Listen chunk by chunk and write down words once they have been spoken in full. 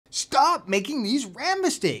Stop making these RAM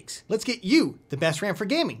mistakes. Let's get you the best RAM for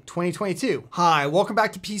gaming 2022. Hi, welcome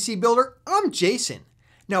back to PC Builder. I'm Jason.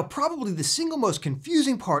 Now, probably the single most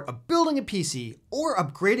confusing part of building a PC or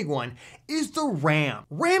upgrading one is the RAM.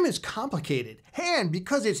 RAM is complicated, and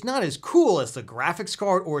because it's not as cool as the graphics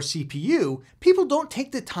card or CPU, people don't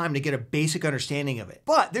take the time to get a basic understanding of it.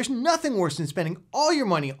 But there's nothing worse than spending all your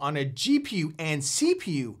money on a GPU and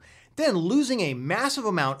CPU, then losing a massive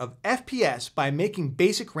amount of FPS by making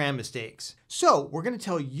basic RAM mistakes. So we're going to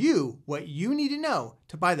tell you what you need to know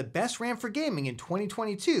to buy the best RAM for gaming in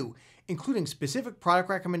 2022, including specific product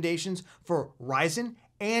recommendations for Ryzen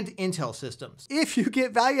and Intel systems. If you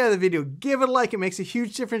get value out of the video, give it a like. It makes a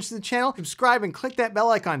huge difference to the channel. Subscribe and click that bell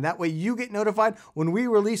icon. That way you get notified when we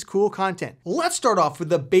release cool content. Let's start off with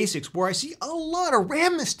the basics where I see a lot of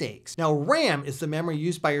RAM mistakes. Now, RAM is the memory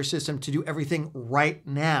used by your system to do everything right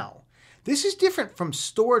now. This is different from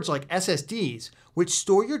storage like SSDs, which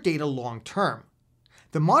store your data long term.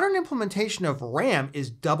 The modern implementation of RAM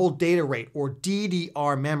is double data rate, or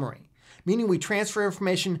DDR memory, meaning we transfer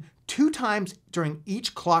information 2 times during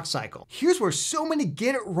each clock cycle. Here's where so many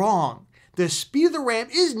get it wrong. The speed of the RAM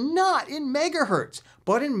is not in megahertz,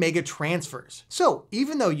 but in mega transfers. So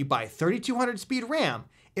even though you buy 3200 speed RAM,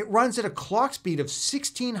 it runs at a clock speed of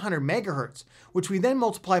 1600 megahertz, which we then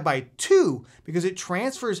multiply by 2 because it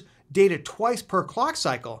transfers data twice per clock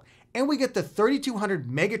cycle, and we get the 3200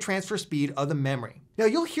 mega transfer speed of the memory. Now,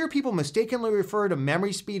 you'll hear people mistakenly refer to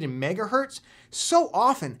memory speed in megahertz so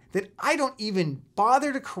often that I don't even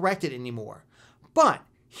bother to correct it anymore. But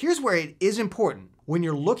here's where it is important. When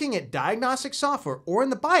you're looking at diagnostic software or in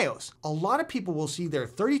the BIOS, a lot of people will see their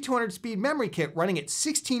 3200 speed memory kit running at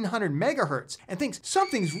 1600 megahertz and thinks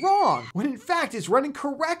something's wrong, when in fact it's running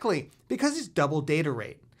correctly because it's double data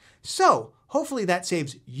rate. So hopefully that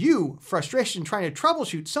saves you frustration trying to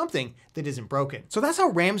troubleshoot something that isn't broken. So that's how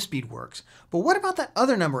RAM speed works. But what about that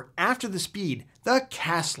other number after the speed, the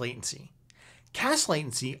cache latency? Cache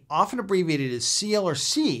latency, often abbreviated as CL or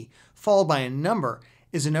C, followed by a number,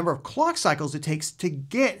 is the number of clock cycles it takes to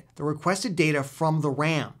get the requested data from the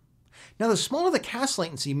RAM. Now, the smaller the cache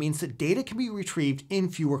latency means that data can be retrieved in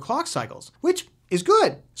fewer clock cycles, which is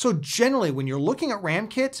good. So generally, when you're looking at RAM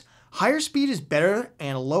kits, higher speed is better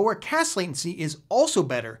and lower cache latency is also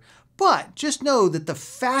better. But just know that the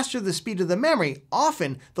faster the speed of the memory,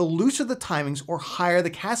 often the looser the timings or higher the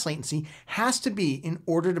cache latency has to be in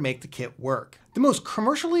order to make the kit work. The most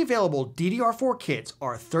commercially available DDR4 kits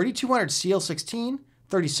are 3200 CL16,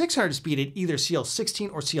 3600 speed at either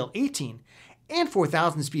CL16 or CL18, and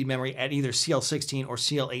 4000 speed memory at either CL16 or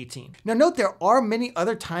CL18. Now note there are many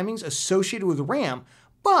other timings associated with RAM,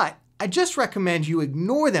 but I just recommend you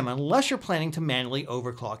ignore them unless you're planning to manually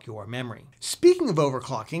overclock your memory. Speaking of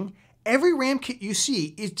overclocking, every RAM kit you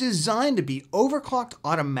see is designed to be overclocked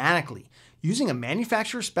automatically using a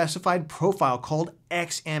manufacturer specified profile called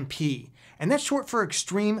XMP, and that's short for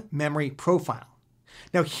Extreme Memory Profile.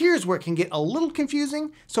 Now here's where it can get a little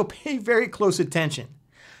confusing, so pay very close attention.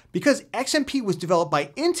 Because XMP was developed by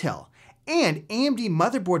Intel, and AMD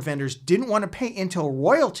motherboard vendors didn't want to pay Intel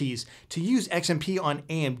royalties to use XMP on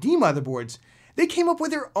AMD motherboards, they came up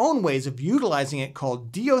with their own ways of utilizing it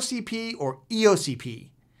called DOCP or EOCP.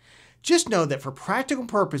 Just know that for practical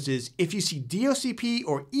purposes, if you see DOCP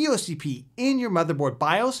or EOCP in your motherboard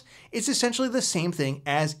BIOS, it's essentially the same thing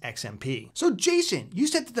as XMP. So Jason, you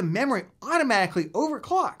said that the memory automatically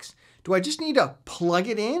overclocks. Do I just need to plug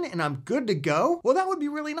it in and I'm good to go? Well, that would be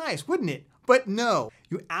really nice, wouldn't it? But no,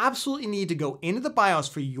 you absolutely need to go into the BIOS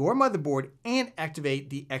for your motherboard and activate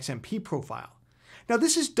the XMP profile. Now,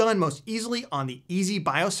 this is done most easily on the easy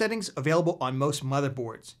BIOS settings available on most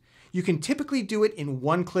motherboards. You can typically do it in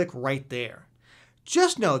one click right there.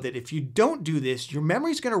 Just know that if you don't do this, your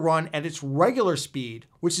memory is going to run at its regular speed,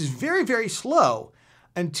 which is very, very slow,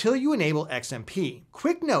 until you enable XMP.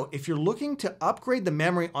 Quick note, if you're looking to upgrade the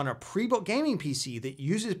memory on a pre-built gaming PC that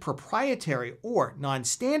uses proprietary or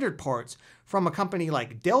non-standard parts from a company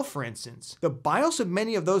like Dell, for instance, the BIOS of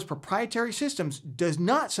many of those proprietary systems does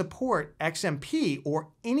not support XMP or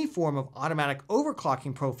any form of automatic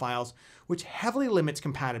overclocking profiles, which heavily limits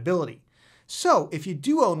compatibility. So if you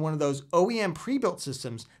do own one of those OEM pre-built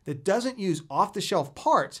systems that doesn't use off-the-shelf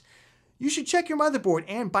parts, you should check your motherboard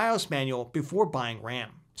and BIOS manual before buying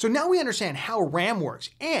RAM. So now we understand how RAM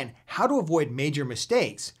works and how to avoid major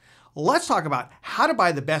mistakes. Let's talk about how to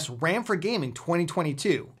buy the best RAM for gaming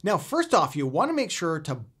 2022. Now, first off, you want to make sure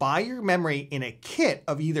to buy your memory in a kit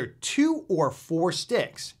of either 2 or 4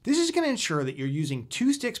 sticks. This is going to ensure that you're using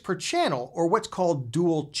 2 sticks per channel, or what's called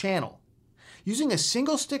dual channel. Using a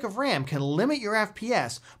single stick of RAM can limit your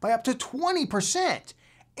FPS by up to 20%.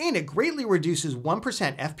 and it greatly reduces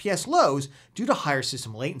 1% FPS lows due to higher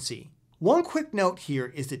system latency. One quick note here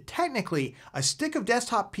is that technically a stick of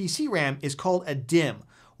desktop PC RAM is called a DIMM,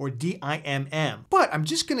 or DIMM, but I'm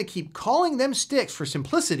just gonna keep calling them sticks for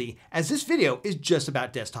simplicity, as this video is just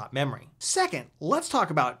about desktop memory. Second, let's talk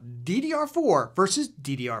about DDR4 versus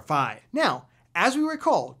DDR5. Now, as we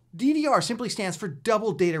recall, DDR simply stands for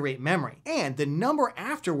double data rate memory, and the number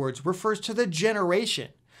afterwards refers to the generation.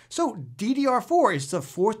 So DDR4 is the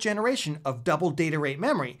 4th generation of double data rate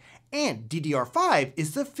memory, and DDR5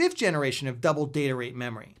 is the 5th generation of double data rate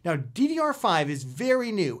memory. Now DDR5 is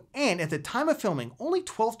very new, and at the time of filming, only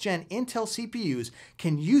 12th gen Intel CPUs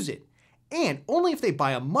can use it, and only if they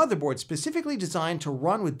buy a motherboard specifically designed to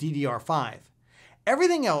run with DDR5.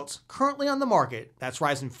 Everything else currently on the market, that's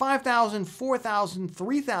Ryzen 5000, 4000,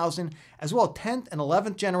 3000, as well as 10th and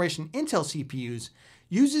 11th generation Intel CPUs,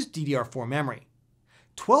 uses DDR4 memory.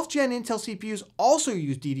 12th gen Intel CPUs also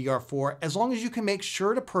use DDR4 as long as you can make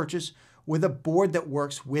sure to purchase with a board that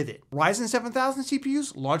works with it. Ryzen 7000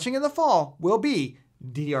 CPUs launching in the fall will be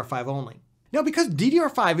DDR5 only. Now, because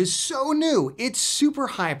DDR5 is so new, it's super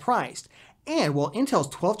high priced. And while Intel's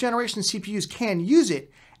 12th generation CPUs can use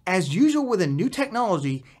it, as usual with a new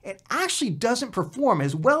technology, it actually doesn't perform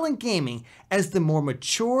as well in gaming as the more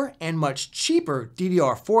mature and much cheaper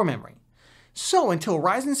DDR4 memory. So until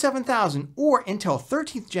Ryzen 7000 or Intel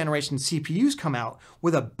 13th generation CPUs come out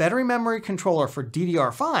with a better memory controller for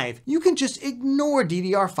DDR5, you can just ignore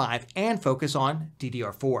DDR5 and focus on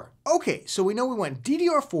DDR4. Okay, so we know we want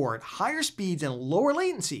DDR4 at higher speeds and lower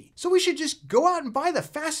latency, so we should just go out and buy the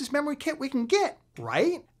fastest memory kit we can get,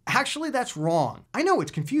 right? Actually, that's wrong. I know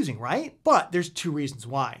it's confusing, right? But there's two reasons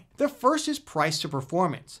why. The first is price to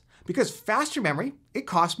performance. Because faster memory, it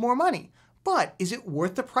costs more money. But is it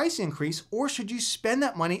worth the price increase, or should you spend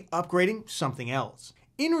that money upgrading something else?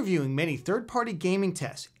 In reviewing many third-party gaming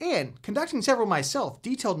tests and conducting several myself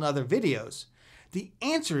detailed in other videos, the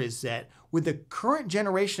answer is that with the current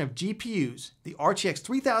generation of GPUs, the RTX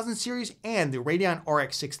 3000 series and the Radeon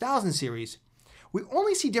RX 6000 series, we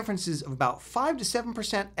only see differences of about 5 to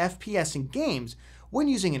 7% FPS in games when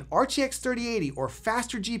using an RTX 3080 or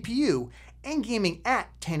faster GPU and gaming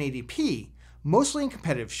at 1080p, mostly in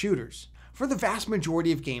competitive shooters. For the vast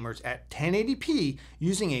majority of gamers at 1080p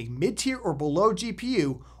using a mid-tier or below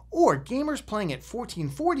GPU, or gamers playing at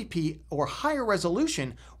 1440p or higher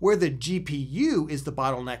resolution where the GPU is the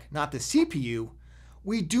bottleneck, not the CPU,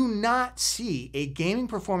 we do not see a gaming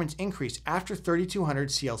performance increase after 3200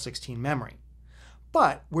 CL16 memory.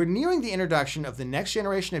 But we're nearing the introduction of the next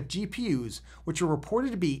generation of GPUs, which are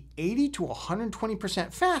reported to be 80 to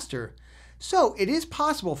 120% faster, so it is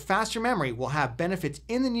possible faster memory will have benefits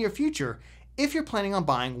in the near future if you're planning on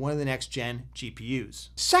buying one of the next gen GPUs.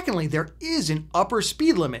 Secondly, there is an upper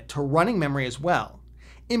speed limit to running memory as well.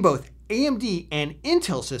 In both AMD and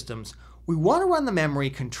Intel systems, we want to run the memory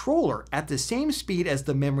controller at the same speed as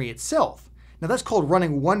the memory itself. Now that's called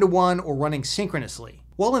running one-to-one or running synchronously.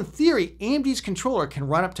 While in theory, AMD's controller can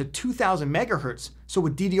run up to 2000 MHz, so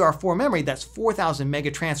with DDR4 memory, that's 4000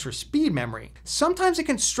 megatransfer speed memory. Sometimes it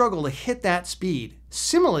can struggle to hit that speed.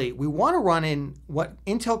 Similarly, we want to run in what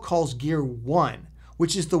Intel calls Gear 1,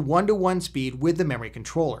 which is the one-to-one speed with the memory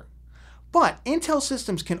controller. But Intel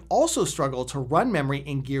systems can also struggle to run memory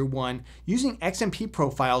in Gear 1 using XMP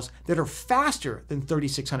profiles that are faster than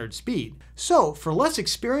 3600 speed. So for less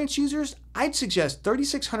experienced users, I'd suggest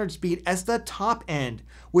 3600 speed as the top end,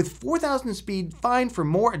 with 4000 speed fine for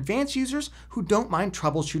more advanced users who don't mind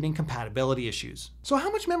troubleshooting compatibility issues. So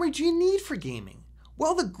how much memory do you need for gaming?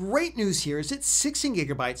 Well, the great news here is that 16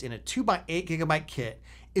 GB in a 2x8 GB kit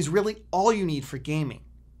is really all you need for gaming.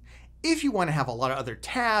 If you want to have a lot of other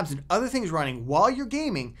tabs and other things running while you're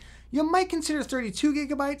gaming, you might consider 32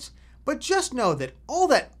 GB, but just know that all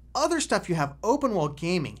that other stuff you have open while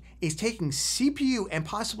gaming is taking CPU and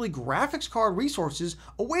possibly graphics card resources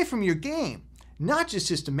away from your game, not just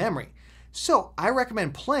system memory. So I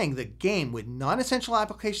recommend playing the game with non-essential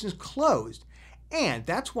applications closed, and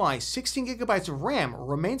that's why 16 GB of RAM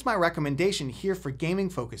remains my recommendation here for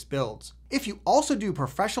gaming-focused builds. If you also do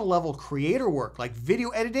professional level creator work like video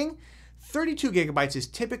editing, 32 GB is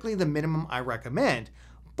typically the minimum I recommend,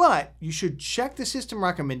 but you should check the system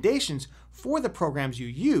recommendations for the programs you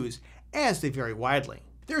use as they vary widely.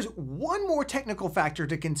 There's one more technical factor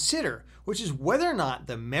to consider, which is whether or not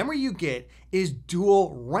the memory you get is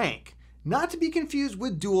dual rank, not to be confused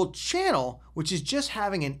with dual channel, which is just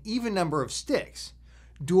having an even number of sticks.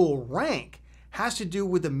 Dual rank has to do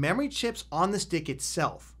with the memory chips on the stick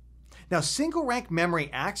itself. Now, single rank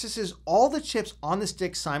memory accesses all the chips on the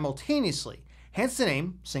stick simultaneously, hence the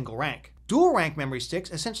name single rank. Dual rank memory sticks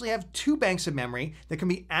essentially have two banks of memory that can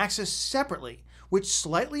be accessed separately, which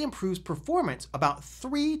slightly improves performance about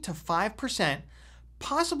 3 to 5%,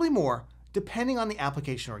 possibly more, depending on the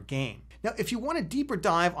application or game. Now, if you want a deeper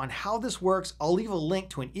dive on how this works, I'll leave a link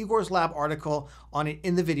to an Igor's Lab article on it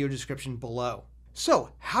in the video description below.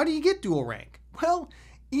 So, how do you get dual rank? Well,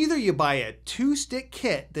 either you buy a 2-stick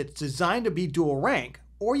kit that's designed to be dual rank,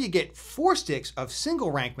 or you get 4 sticks of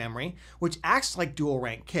single rank memory, which acts like dual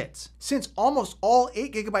rank kits. Since almost all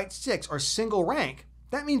 8GB sticks are single rank,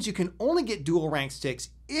 that means you can only get dual rank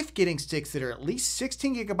sticks if getting sticks that are at least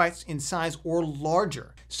 16GB in size or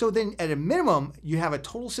larger. So then at a minimum, you have a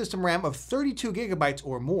total system RAM of 32GB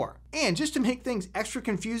or more. And just to make things extra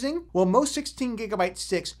confusing, while most 16GB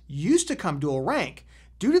sticks used to come dual rank,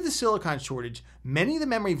 due to the silicon shortage, many of the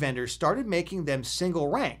memory vendors started making them single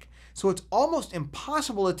rank. So it's almost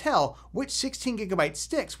impossible to tell which 16GB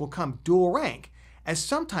sticks will come dual rank, as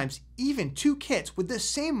sometimes even 2 kits with the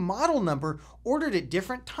same model number ordered at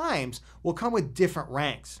different times will come with different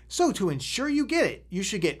ranks. So to ensure you get it, you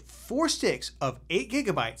should get 4 sticks of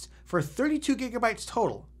 8GB for 32GB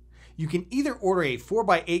total. You can either order a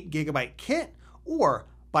 4x8GB kit or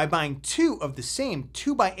by buying 2 of the same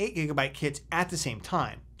 2x8GB kits at the same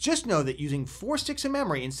time. Just know that using 4 sticks of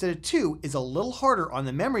memory instead of 2 is a little harder on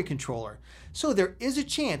the memory controller, so there is a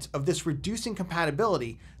chance of this reducing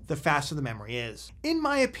compatibility the faster the memory is. In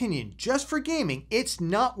my opinion, just for gaming, it's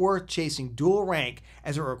not worth chasing dual rank,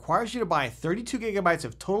 as it requires you to buy 32GB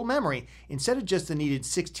of total memory instead of just the needed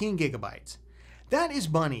 16GB. That is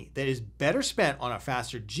money that is better spent on a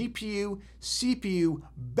faster GPU, CPU,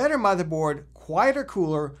 better motherboard, quieter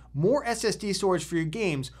cooler, more SSD storage for your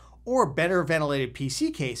games, or better ventilated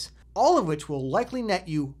PC case, all of which will likely net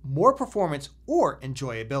you more performance or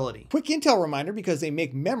enjoyability. Quick Intel reminder, because they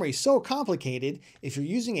make memory so complicated, if you're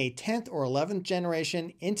using a 10th or 11th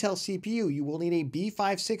generation Intel CPU, you will need a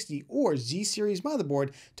B560 or Z series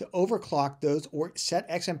motherboard to overclock those or set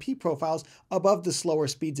XMP profiles above the slower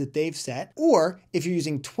speeds that they've set. Or if you're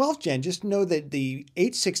using 12th gen, just know that the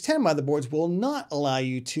H610 motherboards will not allow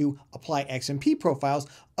you to apply XMP profiles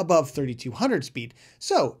above 3200 speed.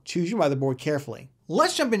 So choose your motherboard carefully.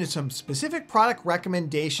 Let's jump into some specific product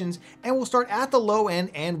recommendations, and we'll start at the low end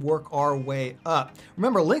and work our way up.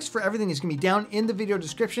 Remember, links for everything is gonna be down in the video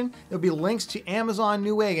description. There'll be links to Amazon,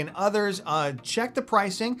 Newegg, and others. Check the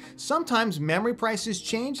pricing. Sometimes memory prices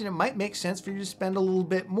change, and it might make sense for you to spend a little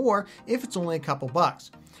bit more if it's only a couple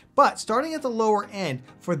bucks. But starting at the lower end,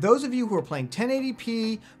 for those of you who are playing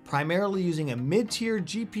 1080p, primarily using a mid-tier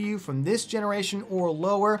GPU from this generation or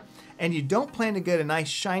lower, and you don't plan to get a nice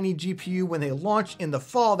shiny GPU when they launch in the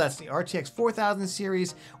fall, that's the RTX 4000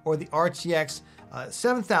 series or the RTX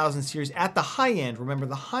 7000 series at the high end, remember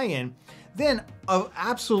the high end, then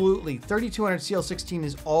absolutely 3200CL16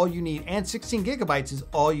 is all you need, and 16GB is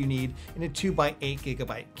all you need in a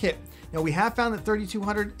 2x8GB kit. Now we have found that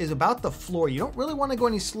 3200 is about the floor. You don't really want to go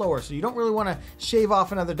any slower, so you don't really want to shave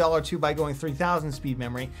off another $1 or $2 by going 3000 speed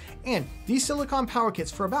memory. And these silicon power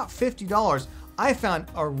kits for about $50 I found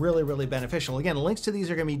are really, really beneficial. Again, links to these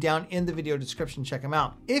are going to be down in the video description. Check them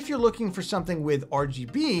out. If you're looking for something with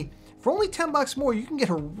RGB, for only 10 bucks more, you can get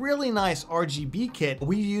a really nice RGB kit.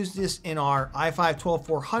 We use this in our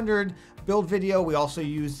i5-12400 build video. We also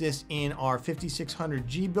use this in our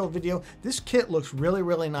 5600G build video. This kit looks really,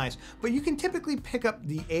 really nice, but you can typically pick up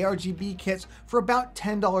the ARGB kits for about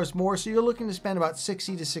 $10 more, so you're looking to spend about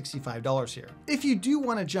 $60 to $65 here. If you do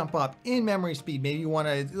want to jump up in memory speed, maybe you want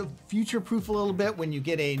to future-proof a little bit when you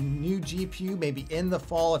get a new GPU, maybe in the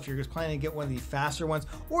fall if you're just planning to get one of the faster ones,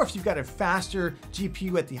 or if you've got a faster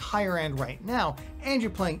GPU at the higher end right now, and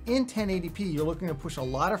you're playing in 1080p, you're looking to push a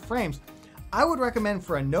lot of frames, I would recommend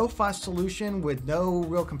for a no-fuss solution with no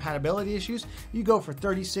real compatibility issues, you go for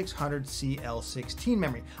 3600CL16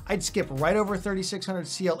 memory. I'd skip right over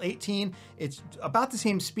 3600CL18. It's about the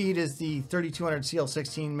same speed as the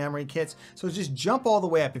 3200CL16 memory kits, so just jump all the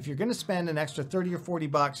way up. If you're gonna spend an extra 30 or 40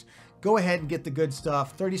 bucks, go ahead and get the good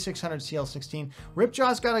stuff, 3600CL16.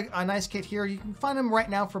 Ripjaw's got a nice kit here. You can find them right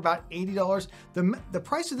now for about $80. The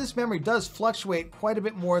price of this memory does fluctuate quite a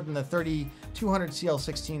bit more than the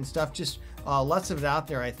 3200CL16 stuff, just lots of it out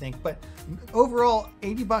there, I think. But overall,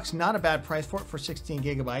 80 bucks, not a bad price for it for 16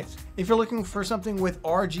 gigabytes. If you're looking for something with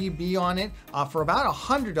RGB on it, for about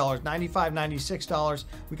 $100, $95, $96,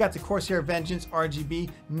 we got the Corsair Vengeance RGB.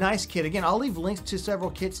 Nice kit. Again, I'll leave links to several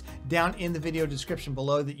kits down in the video description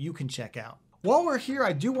below that you can check out. While we're here,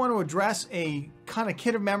 I do want to address a kind of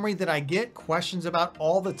kit of memory that I get questions about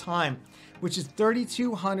all the time, which is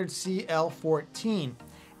 3200CL14.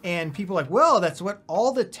 And people are like, well, that's what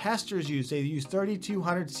all the testers use. They use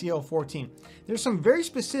 3200 CL14. There's some very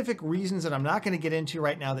specific reasons that I'm not going to get into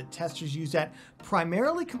right now that testers use that.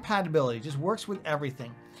 Primarily compatibility, just works with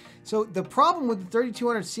everything. So the problem with the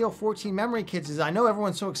 3200 CL14 memory kits is, I know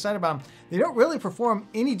everyone's so excited about them, they don't really perform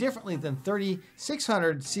any differently than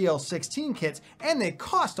 3600 CL16 kits, and they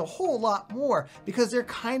cost a whole lot more because they're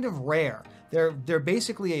kind of rare. They're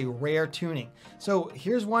basically a rare tuning. So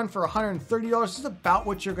here's one for $130. This is about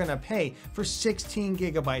what you're gonna pay for 16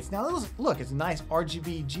 gigabytes. Now look, it's a nice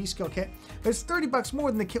RGB G-Skill kit, but it's 30 bucks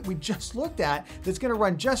more than the kit we just looked at that's gonna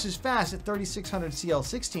run just as fast at 3600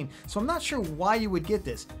 CL16. So I'm not sure why you would get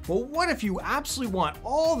this. Well, what if you absolutely want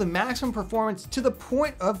all the maximum performance to the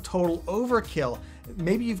point of total overkill?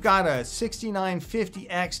 Maybe you've got a 6950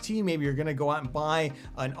 XT, maybe you're gonna go out and buy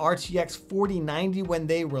an RTX 4090 when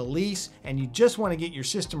they release, and you just wanna get your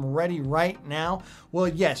system ready right now. Well,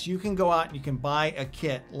 yes, you can go out and you can buy a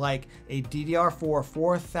kit like a DDR4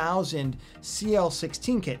 4000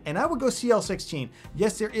 CL16 kit, and I would go CL16.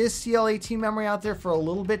 Yes, there is CL18 memory out there for a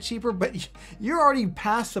little bit cheaper, but you're already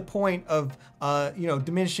past the point of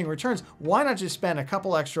diminishing returns. Why not just spend a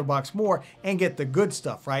couple extra bucks more and get the good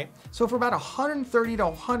stuff, right? So for about $130 to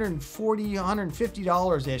 $140,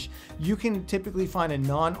 $150-ish, you can typically find a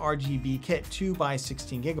non-RGB kit 2 by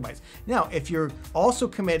 16 gigabytes. Now, if you're also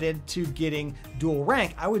committed to getting dual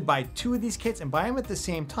rank, I would buy 2 of these kits and buy them at the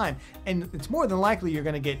same time. And it's more than likely you're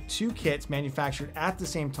gonna get 2 kits manufactured at the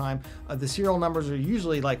same time. The serial numbers are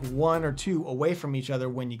usually like 1 or 2 away from each other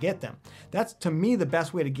when you get them. That's, to me, the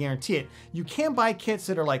best way to guarantee it. You can buy kits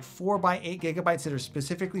that are like 4 by 8 gigabytes that are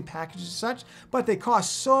specifically packaged as such, but they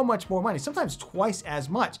cost so much more money, sometimes twice as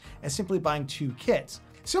much as simply buying 2 kits.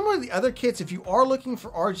 Similar to the other kits, if you are looking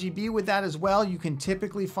for RGB with that as well, you can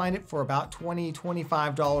typically find it for about $20,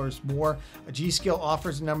 $25 more. G-Skill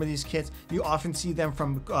offers a number of these kits. You often see them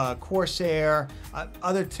from Corsair,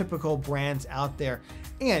 other typical brands out there.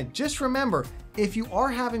 And just remember, if you are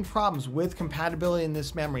having problems with compatibility in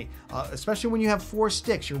this memory, especially when you have 4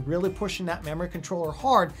 sticks, you're really pushing that memory controller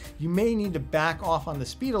hard, you may need to back off on the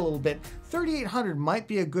speed a little bit. 3800 might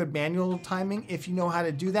be a good manual timing if you know how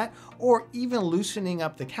to do that, or even loosening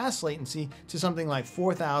up the cache latency to something like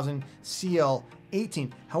 4000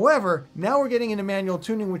 CL18. However, now we're getting into manual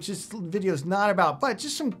tuning, which this video is not about, but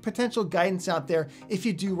just some potential guidance out there if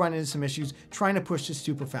you do run into some issues trying to push this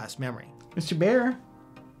super fast memory. Mr. Bear.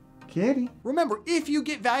 Kitty. Remember, if you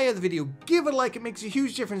get value out of the video, give it a like. It makes a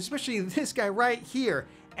huge difference, especially this guy right here.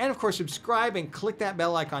 And of course, subscribe and click that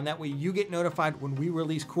bell icon. That way you get notified when we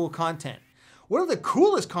release cool content. One of the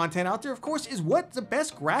coolest content out there, of course, is what's the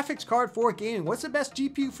best graphics card for gaming? What's the best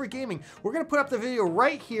GPU for gaming? We're gonna put up the video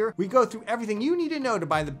right here. We go through everything you need to know to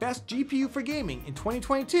buy the best GPU for gaming in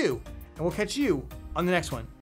 2022. And we'll catch you on the next one.